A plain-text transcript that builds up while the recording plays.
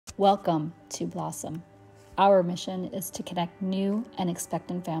Welcome to Blossom. Our mission is to connect new and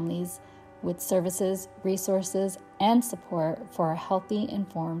expectant families with services, resources, and support for a healthy,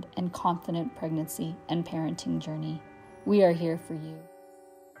 informed, and confident pregnancy and parenting journey. We are here for you.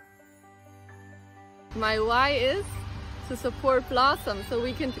 My why is to support Blossom so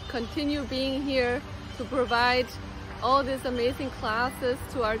we can continue being here to provide all these amazing classes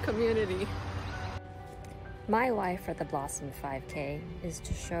to our community. My why for the Blossom 5K is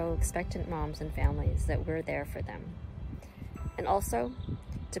to show expectant moms and families that we're there for them, and also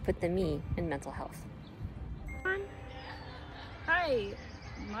to put the me in mental health. Hi,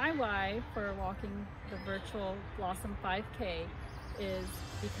 my why for walking the virtual Blossom 5K is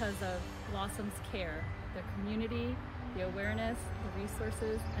because of Blossom's care, the community, the awareness, the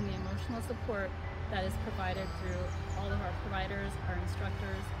resources, and the emotional support that is provided through all of our providers, our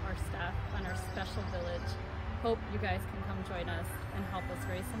instructors, our staff, and our special village. Hope you guys can come join us and help us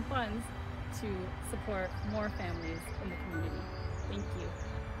raise some funds to support more families in the community. Thank you.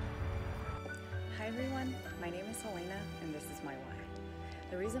 Hi everyone, my name is Helena and this is my why.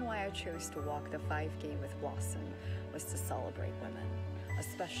 The reason why I chose to walk the 5K with Blossom was to celebrate women,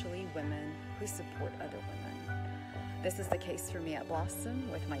 especially women who support other women. This is the case for me at Blossom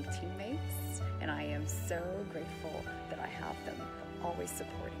with my teammates, and I am so grateful that I have them always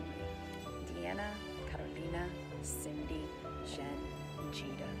supporting me. Deanna, Carolina, Cindy, Jen, and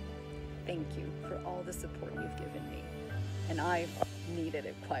Gita. Thank you for all the support you've given me, and I've needed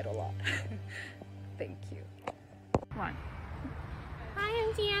it quite a lot. Thank you. One. Hi,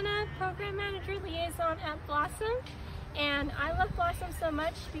 I'm Deanna, Program Manager Liaison at Blossom, and I love Blossom so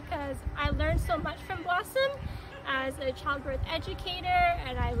much because I learned so much from Blossom as a childbirth educator,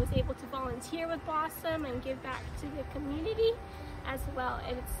 and I was able to volunteer with Blossom and give back to the community as well.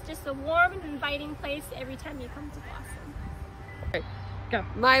 And it's just a warm and inviting place every time you come to Blossom. Go.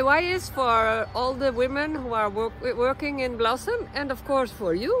 My why is for all the women who are working in Blossom, and of course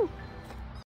for you.